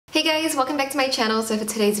Hey guys, welcome back to my channel. So for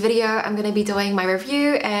today's video, I'm going to be doing my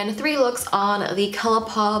review and 3 looks on the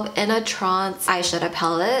Colourpop in a Trance eyeshadow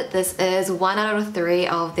palette. This is 1 out of 3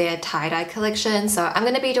 of their tie-dye collection. So I'm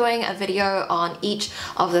going to be doing a video on each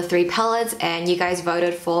of the 3 palettes, and you guys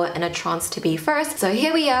voted for in a Trance to be first. So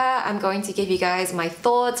here we are. I'm going to give you guys my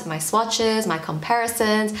thoughts, my swatches, my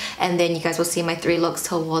comparisons, and then you guys will see my 3 looks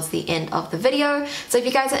towards the end of the video. So if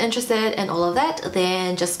you guys are interested in all of that,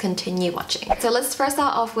 then just continue watching. So let's first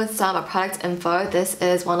start off with some product info. This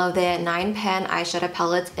is one of their 9-pan eyeshadow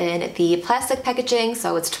palettes in the plastic packaging,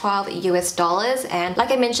 so it's $12 US, and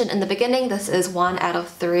like I mentioned in the beginning, this is 1 out of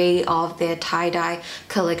 3 of their tie-dye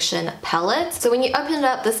collection palettes. So when you open it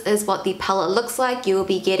up, this is what the palette looks like. You will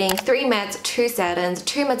be getting 3 mattes, 2 satins,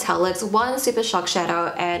 2 metallics, 1 super shock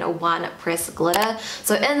shadow, and 1 pressed glitter.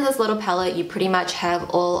 So in this little palette, you pretty much have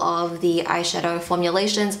all of the eyeshadow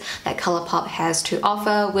formulations that Colourpop has to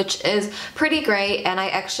offer, which is pretty great, and I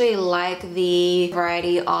actually like the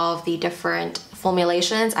variety of the different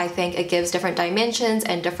formulations. I think it gives different dimensions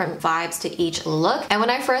and different vibes to each look. And when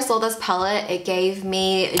I first saw this palette, it gave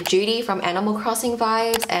me JUDY from Animal Crossing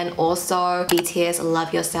vibes, and also BTS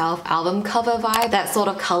Love Yourself album cover vibe, that sort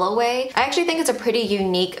of colorway. I actually think it's a pretty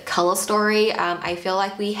unique color story. I feel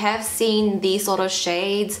like we have seen these sort of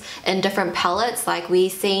shades in different palettes, like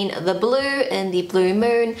we've seen the blue in the Blue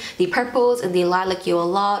Moon, the purples in the Lilac You a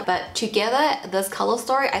Lot, but together this color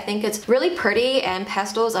story, I think it's really pretty, and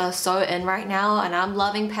pastels are so in right now. And I'm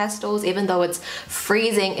loving pastels. Even though it's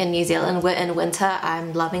freezing in New Zealand, we're in winter,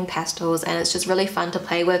 I'm loving pastels, and it's just really fun to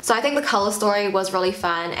play with. So I think the color story was really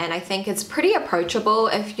fun, and I think it's pretty approachable.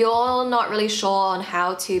 If you're not really sure on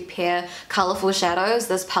how to pair colorful shadows,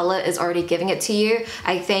 this palette is already giving it to you.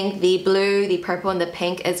 I think the blue, the purple, and the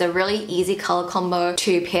pink is a really easy color combo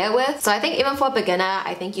to pair with. So I think even for a beginner,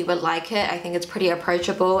 I think you would like it. I think it's pretty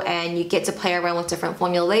approachable, and you get to play around with different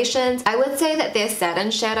formulations. I would say that their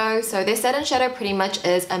satin shadow, so their satin shadow pretty much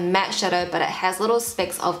is a matte shadow, but it has little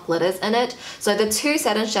specks of glitters in it. So the 2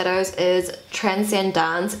 satin shadows is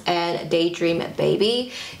Transcendence and Daydream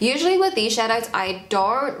Baby. Usually with these shadows, I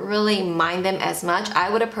don't really mind them as much.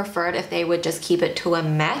 I would have preferred if they would just keep it to a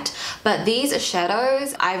matte, but these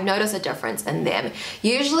shadows, I've noticed a difference in them.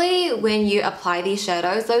 Usually when you apply these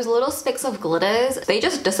shadows, those little specks of glitters, they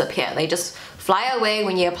just disappear. They just fly away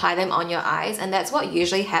when you apply them on your eyes, and that's what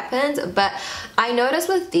usually happens. But I noticed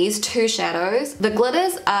with these 2 shadows, the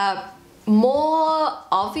glitters are more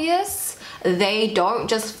obvious. They don't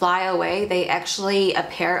just fly away, they actually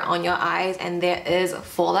appear on your eyes, and there is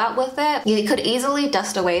fallout with it. You could easily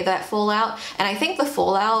dust away that fallout, and I think the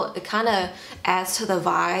fallout, it kind of adds to the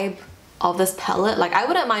vibe of this palette. Like, I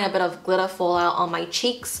wouldn't mind a bit of glitter fallout on my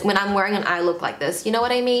cheeks when I'm wearing an eye look like this, you know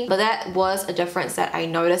what I mean? But that was a difference that I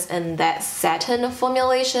noticed in that satin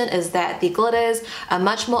formulation, is that the glitters are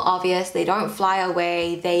much more obvious, they don't fly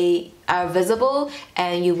away, they are visible,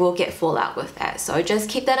 and you will get fallout with that. So just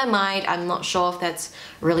keep that in mind. I'm not sure if that's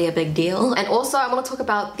really a big deal. And also I want to talk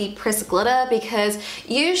about the pressed glitter, because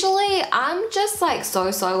usually I'm just like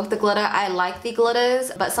so-so with the glitter. I like the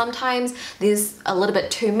glitters, but sometimes there's a little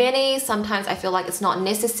bit too many. Sometimes I feel like it's not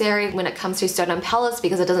necessary when it comes to certain palettes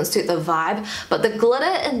because it doesn't suit the vibe. But the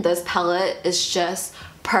glitter in this palette is just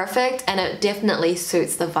perfect, and it definitely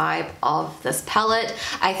suits the vibe of this palette.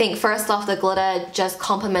 I think first off, the glitter just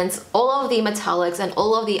complements all of the metallics and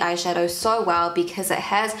all of the eyeshadows so well, because it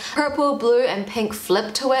has purple, blue, and pink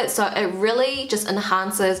flip to it, so it really just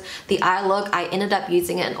enhances the eye look. I ended up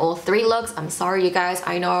using it in all 3 looks. I'm sorry you guys,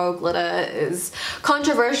 I know glitter is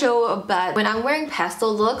controversial, but when I'm wearing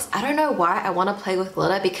pastel looks, I don't know why I want to play with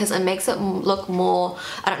glitter, because it makes it look more,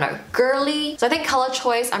 I don't know, girly. So I think color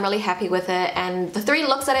choice, I'm really happy with it, and the 3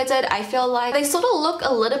 looks that I did, I feel like they sort of look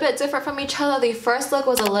a little bit different from each other. The first look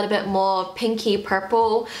was a little bit more pinky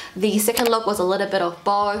purple, the second look was a little bit of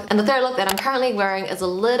both, and the third look that I'm currently wearing is a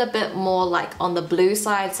little bit more like on the blue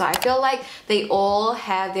side. So I feel like they all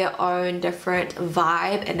have their own different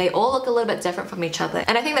vibe, and they all look a little bit different from each other,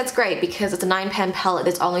 and I think that's great because it's a 9-pan palette.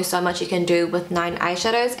 There's only so much you can do with 9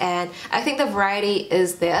 eyeshadows, and I think the variety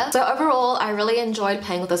is there. So overall, I really enjoyed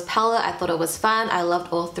playing with this palette. I thought it was fun. I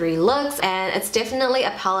loved all 3 looks, and it's definitely a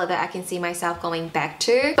palette that I can see myself going back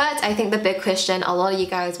to. But I think the big question a lot of you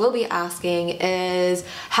guys will be asking is,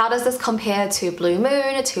 how does this compare to Blue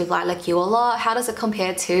Moon, to Lilac You a Lot? How does it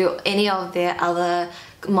compare to any of their other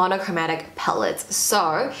monochromatic palettes?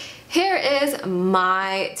 So here is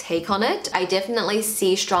my take on it. I definitely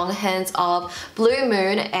see strong hints of Blue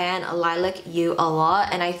Moon and Lilac You a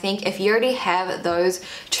Lot, and I think if you already have those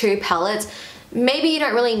 2 palettes, Maybe you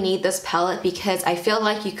don't really need this palette because I feel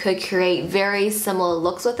like you could create very similar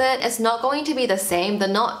looks with it. It's not going to be the same. They're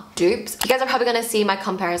not dupes. You guys are probably going to see my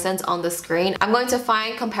comparisons on the screen. I'm going to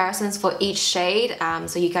find comparisons for each shade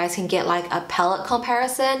so you guys can get like a palette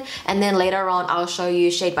comparison, and then later on I'll show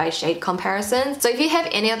you shade by shade comparisons. So if you have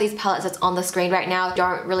any of these palettes that's on the screen right now, you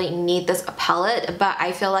don't really need this palette, but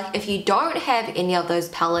I feel like if you don't have any of those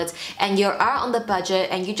palettes and you are on the budget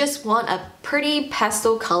and you just want a pretty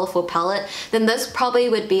pastel colorful palette, then this probably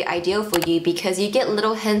would be ideal for you because you get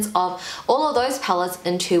little hints of all of those palettes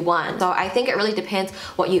into one. So I think it really depends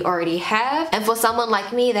what you already have, and for someone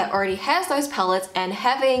like me that already has those palettes and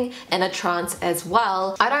having in a trance as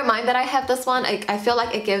well, I don't mind that I have this one. I feel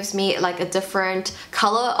like it gives me like a different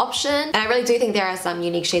color option, and I really do think there are some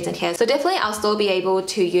unique shades in here. So definitely I'll still be able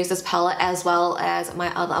to use this palette as well as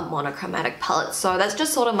my other monochromatic palettes. So that's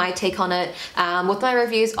just sort of my take on it. With my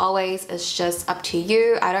reviews always, it's just up to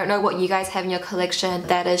you. I don't know what you guys have in your collection.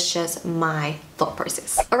 That is just my thought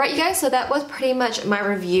process. Alright you guys, so that was pretty much my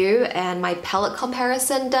review and my palette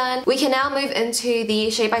comparison done. We can now move into the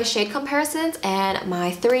shade by shade comparisons and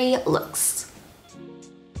my 3 looks.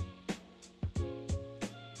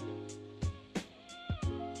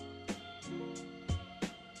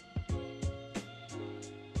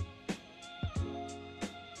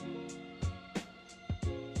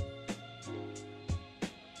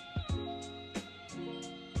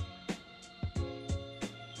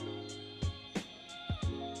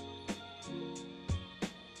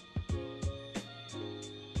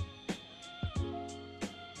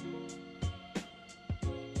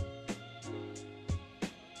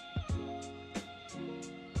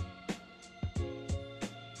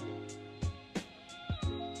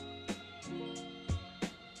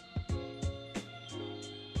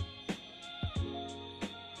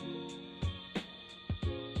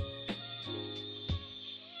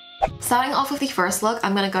 Starting off with the first look,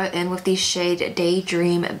 I'm going to go in with the shade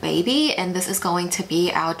Daydream Baby, and this is going to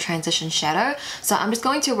be our transition shadow. So I'm just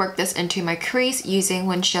going to work this into my crease using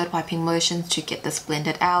windshield wiping motions to get this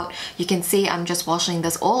blended out. You can see I'm just washing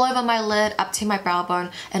this all over my lid, up to my brow bone,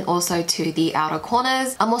 and also to the outer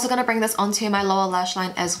corners. I'm also going to bring this onto my lower lash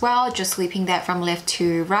line as well, just sweeping that from left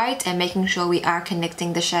to right and making sure we are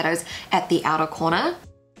connecting the shadows at the outer corner.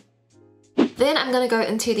 Then I'm going to go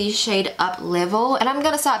into the shade Up Level, and I'm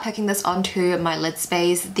going to start picking this onto my lid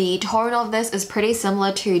space. The tone of this is pretty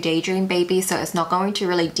similar to Daydream Baby, so it's not going to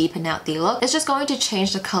really deepen out the look. It's just going to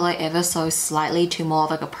change the color ever so slightly to more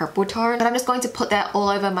of like a purple tone. But I'm just going to put that all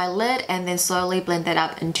over my lid and then slowly blend that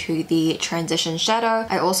up into the transition shadow.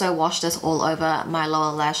 I also washed this all over my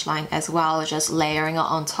lower lash line as well, just layering it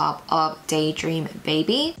on top of Daydream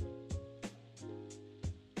Baby.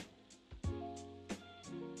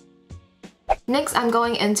 Next, I'm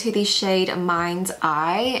going into the shade Mind's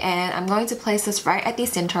Eye, and I'm going to place this right at the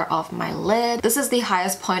center of my lid. This is the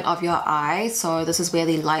highest point of your eye, so this is where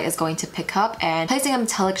the light is going to pick up, and placing a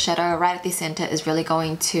metallic shadow right at the center is really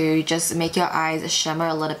going to just make your eyes shimmer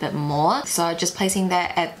a little bit more. So just placing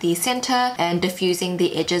that at the center and diffusing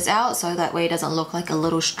the edges out so that way it doesn't look like a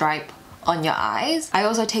little stripe on your eyes. I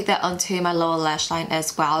also take that onto my lower lash line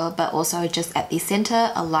as well, but also just at the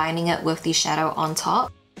center, aligning it with the shadow on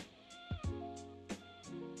top.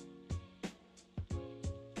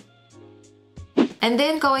 And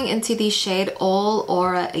then going into the shade All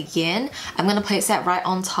Aura again, I'm going to place that right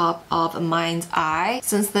on top of Mind's Eye.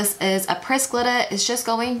 Since this is a pressed glitter, it's just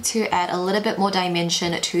going to add a little bit more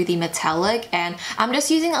dimension to the metallic, and I'm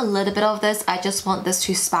just using a little bit of this. I just want this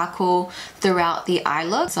to sparkle throughout the eye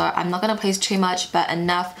look, so I'm not going to place too much, but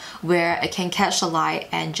enough where it can catch the light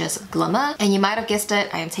and just glimmer. And you might have guessed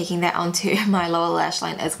it, I am taking that onto my lower lash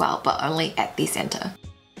line as well, but only at the center.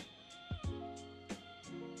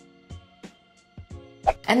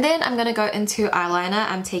 And then I'm going to go into eyeliner.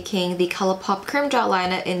 I'm taking the Colourpop Cream Gel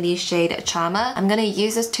Liner in the shade Charmer. I'm going to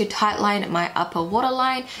use this to tightline my upper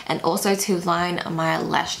waterline and also to line my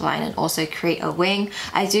lash line and also create a wing.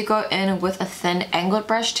 I do go in with a thin angled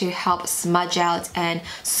brush to help smudge out and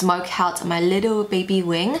smoke out my little baby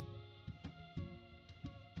wing.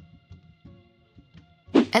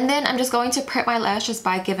 And then I'm just going to prep my lashes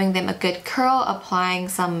by giving them a good curl, applying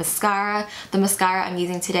some mascara. The mascara I'm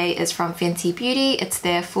using today is from Fenty Beauty. It's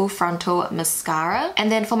their Full Frontal Mascara. And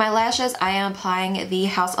then for my lashes, I am applying the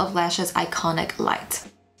House of Lashes Iconic Light.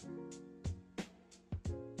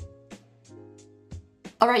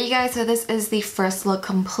 Alright you guys, so this is the first look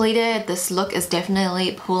completed. This look is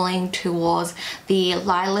definitely pulling towards the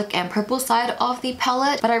lilac and purple side of the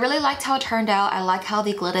palette, but I really liked how it turned out. I like how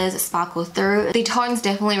the glitters sparkle through. The tones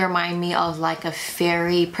definitely remind me of like a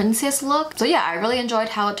fairy princess look. So yeah, I really enjoyed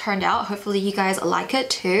how it turned out. Hopefully you guys like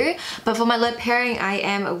it too. But for my lip pairing, I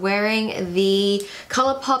am wearing the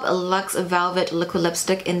Colourpop Luxe Velvet Liquid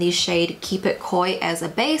Lipstick in the shade Keep It Coy as a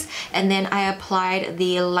base, and then I applied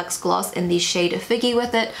the Luxe Gloss in the shade Figgy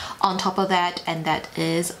with it on top of that, and that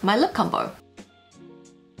is my lip combo.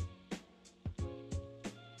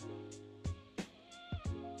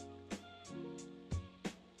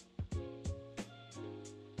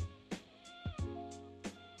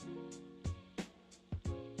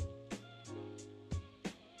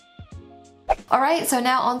 Alright, so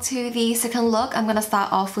now onto the second look. I'm going to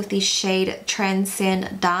start off with the shade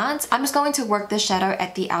Transcendance. I'm just going to work the shadow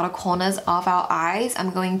at the outer corners of our eyes.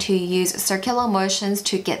 I'm going to use circular motions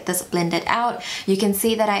to get this blended out. You can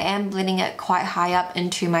see that I am blending it quite high up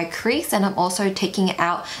into my crease, and I'm also taking it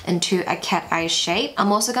out into a cat eye shape.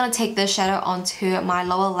 I'm also going to take this shadow onto my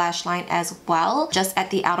lower lash line as well, just at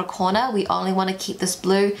the outer corner. We only want to keep this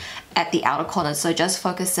blue at the outer corner, so just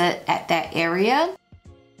focus it at that area.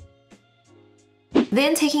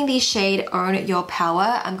 Then taking the shade Own Your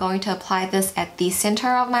Power, I'm going to apply this at the center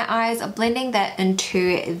of my eyes, blending that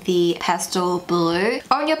into the pastel blue.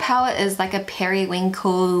 Own Your Power is like a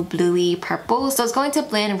periwinkle bluey purple, so it's going to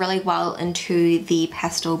blend really well into the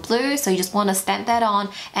pastel blue. So you just want to stamp that on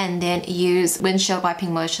and then use windshield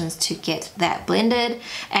wiping motions to get that blended.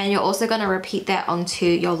 And you're also going to repeat that onto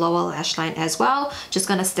your lower lash line as well. Just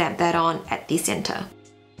going to stamp that on at the center.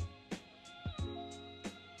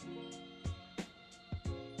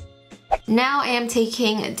 Now I am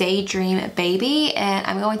taking Daydream Baby, and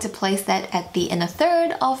I'm going to place that at the inner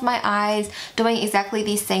third of my eyes, doing exactly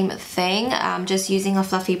the same thing, just using a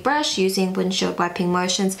fluffy brush, using windshield wiping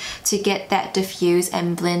motions to get that diffused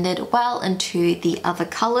and blended well into the other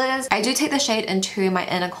colors. I do take the shade into my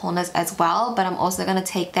inner corners as well, but I'm also going to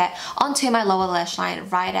take that onto my lower lash line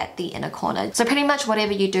right at the inner corner. So pretty much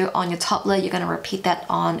whatever you do on your top lid, you're going to repeat that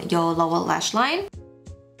on your lower lash line.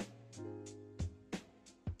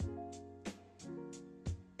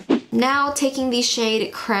 Now taking the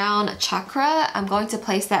shade Crown Chakra, I'm going to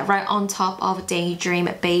place that right on top of Daydream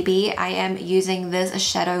Baby. I am using this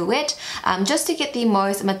shadow wet just to get the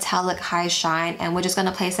most metallic high shine, and we're just going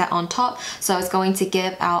to place that on top, so it's going to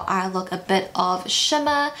give our eye look a bit of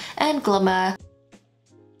shimmer and glimmer.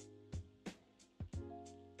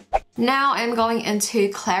 Now I'm going into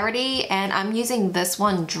Clarity, and I'm using this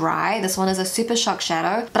one dry. This one is a Super Shock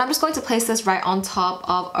shadow, but I'm just going to place this right on top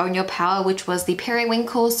of Own Your Power, which was the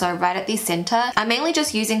periwinkle, so right at the center. I'm mainly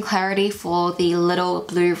just using Clarity for the little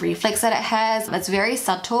blue reflex that it has. It's very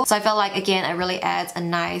subtle, so I feel like, again, it really adds a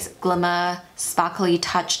nice glimmer, sparkly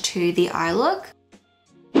touch to the eye look.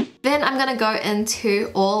 Then I'm gonna go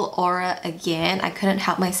into All Aura again. I couldn't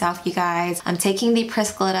help myself, you guys. I'm taking the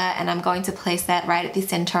pressed glitter and I'm going to place that right at the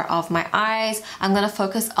center of my eyes. I'm gonna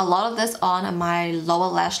focus a lot of this on my lower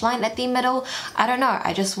lash line at the middle. I don't know,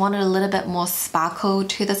 I just wanted a little bit more sparkle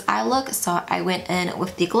to this eye look, so I went in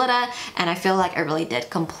with the glitter, and I feel like I really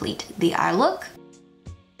did complete the eye look.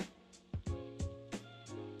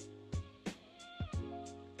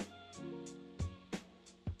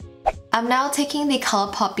 I'm now taking the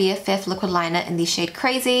Colourpop BFF liquid liner in the shade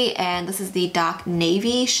Crazy, and this is the dark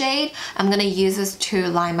navy shade. I'm going to use this to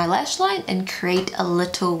line my lash line and create a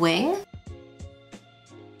little wing.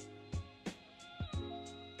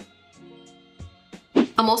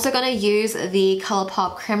 I'm also going to use the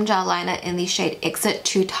Colourpop Creme Gel Liner in the shade Exit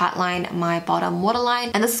to tightline my bottom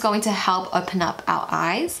waterline, and this is going to help open up our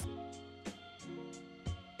eyes.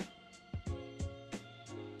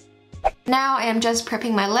 Now I am just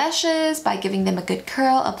prepping my lashes by giving them a good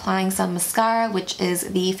curl, applying some mascara, which is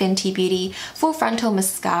the Fenty Beauty Full Frontal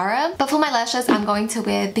Mascara. But for my lashes, I'm going to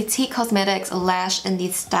wear Petite Cosmetics Lash in the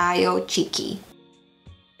style Cheeky.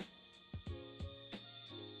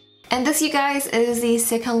 And this, you guys, is the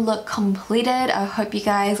second look completed. I hope you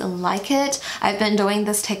guys like it. I've been doing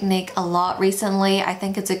this technique a lot recently. I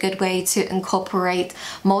think it's a good way to incorporate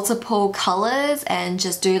multiple colors and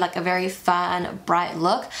just do like a very fun, bright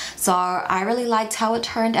look. So I really liked how it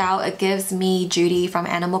turned out. It gives me Judy from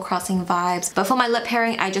Animal Crossing vibes. But for my lip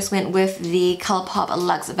pairing, I just went with the Colourpop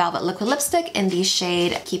Luxe Velvet Liquid Lipstick in the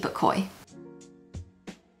shade Keep It Coy.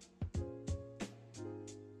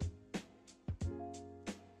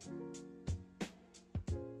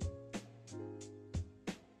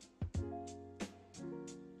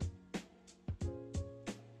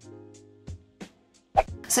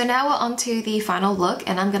 So now we're on to the final look,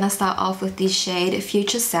 and I'm gonna start off with the shade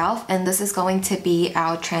Future Self, and this is going to be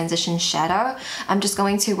our transition shadow. I'm just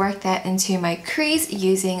going to work that into my crease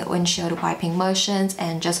using windshield wiping motions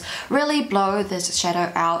and just really blow this shadow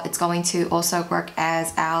out. It's going to also work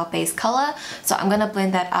as our base color. So I'm gonna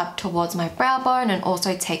blend that up towards my brow bone and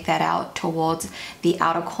also take that out towards the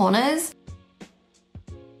outer corners.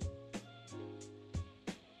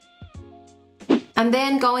 I'm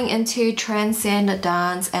then going into Transcend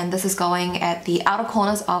Dance, and this is going at the outer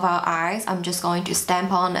corners of our eyes. I'm just going to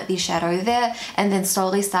stamp on the shadow there and then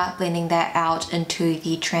slowly start blending that out into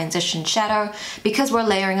the transition shadow. Because we're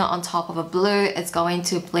layering it on top of a blue, it's going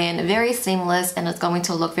to blend very seamless and it's going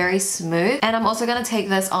to look very smooth. And I'm also going to take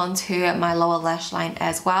this onto my lower lash line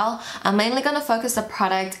as well. I'm mainly going to focus the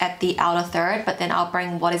product at the outer third, but then I'll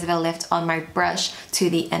bring what is left on my brush to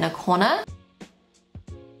the inner corner.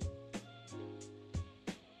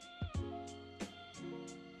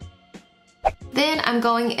 Then I'm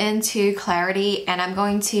going into Clarity, and I'm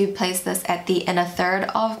going to place this at the inner third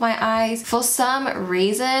of my eyes. For some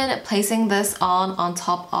reason, placing this on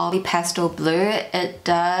top of the pastel blue, it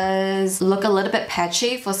does look a little bit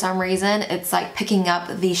patchy. For some reason, it's like picking up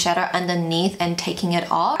the shadow underneath and taking it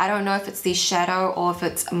off. I don't know if it's the shadow or if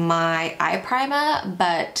it's my eye primer,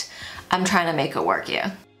 but I'm trying to make it work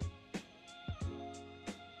here.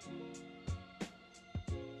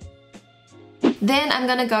 Then I'm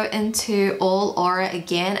gonna go into All Aura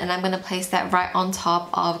again, and I'm gonna place that right on top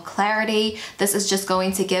of Clarity. This is just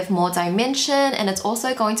going to give more dimension, and it's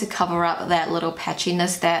also going to cover up that little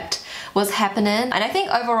patchiness that was happening. And I think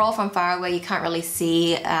overall from far away you can't really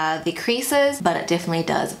see the creases, but it definitely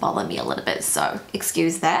does bother me a little bit, so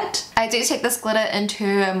excuse that. I do take this glitter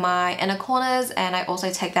into my inner corners, and I also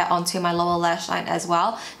take that onto my lower lash line as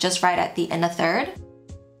well, just right at the inner third.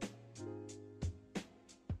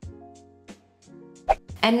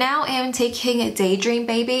 And now I'm taking Daydream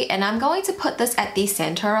Baby, and I'm going to put this at the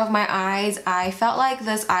center of my eyes. I felt like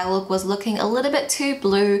this eye look was looking a little bit too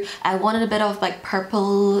blue. I wanted a bit of like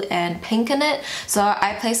purple and pink in it. So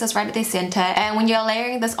I placed this right at the center. And when you're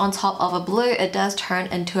layering this on top of a blue, it does turn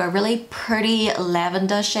into a really pretty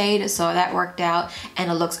lavender shade. So that worked out,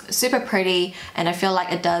 and it looks super pretty. And I feel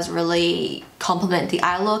like it does really complement the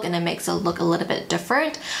eye look, and it makes it look a little bit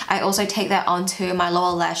different. I also take that onto my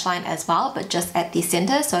lower lash line as well, but just at the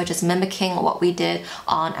center, so just mimicking what we did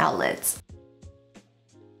on our lids.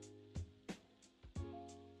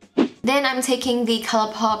 Then I'm taking the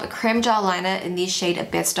Colourpop Creme Gel Liner in the shade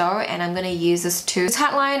Besto, and I'm going to use this to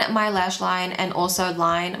tightline my lash line and also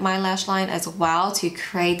line my lash line as well to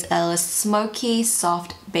create a smoky,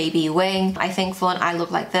 soft baby wing. I think for an eye look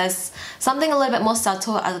like this, something a little bit more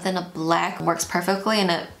subtle other than a black works perfectly, and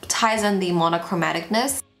it ties in the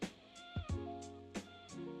monochromaticness.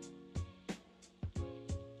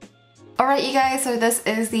 Alright you guys, so this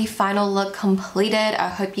is the final look completed. I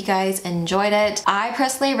hope you guys enjoyed it. I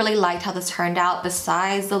personally really liked how this turned out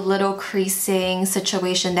besides the little creasing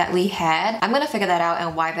situation that we had. I'm gonna figure that out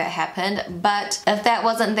and why that happened, but if that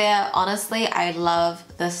wasn't there, honestly, I love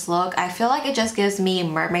this look. I feel like it just gives me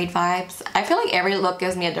mermaid vibes. I feel like every look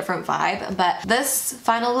gives me a different vibe, but this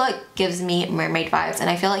final look gives me mermaid vibes, and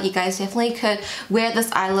I feel like you guys definitely could wear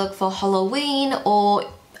this eye look for Halloween, or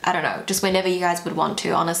I don't know, just whenever you guys would want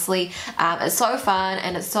to, honestly. It's so fun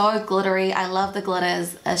and it's so glittery. I love the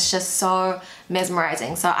glitters. It's just so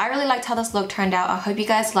mesmerizing. So I really liked how this look turned out. I hope you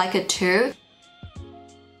guys like it too.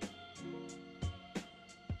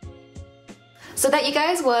 So that, you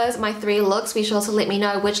guys, was my 3 looks. Be sure to let me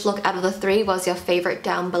know which look out of the 3 was your favorite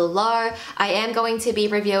down below. I am going to be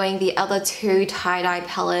reviewing the other 2 tie-dye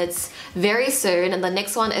palettes very soon, and the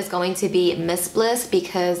next one is going to be Miss Bliss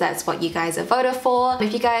because that's what you guys have voted for.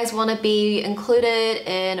 If you guys want to be included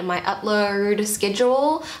in my upload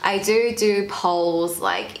schedule, I do polls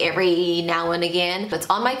like every now and again. It's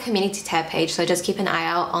on my community tab page, so just keep an eye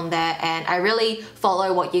out on that, and I really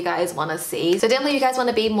follow what you guys want to see. So definitely, if you guys want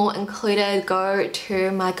to be more included, go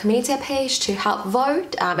to my community page to help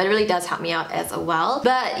vote. It really does help me out as well.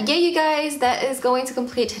 But yeah, you guys, that is going to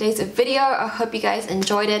complete today's video. I hope you guys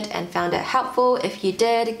enjoyed it and found it helpful. If you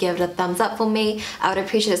did, give it a thumbs up for me. I would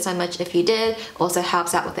appreciate it so much if you did. Also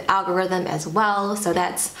helps out with the algorithm as well, so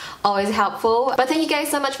that's always helpful. But thank you guys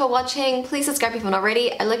so much for watching. Please subscribe if you haven't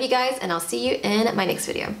already. I love you guys, and I'll see you in my next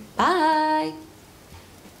video. Bye!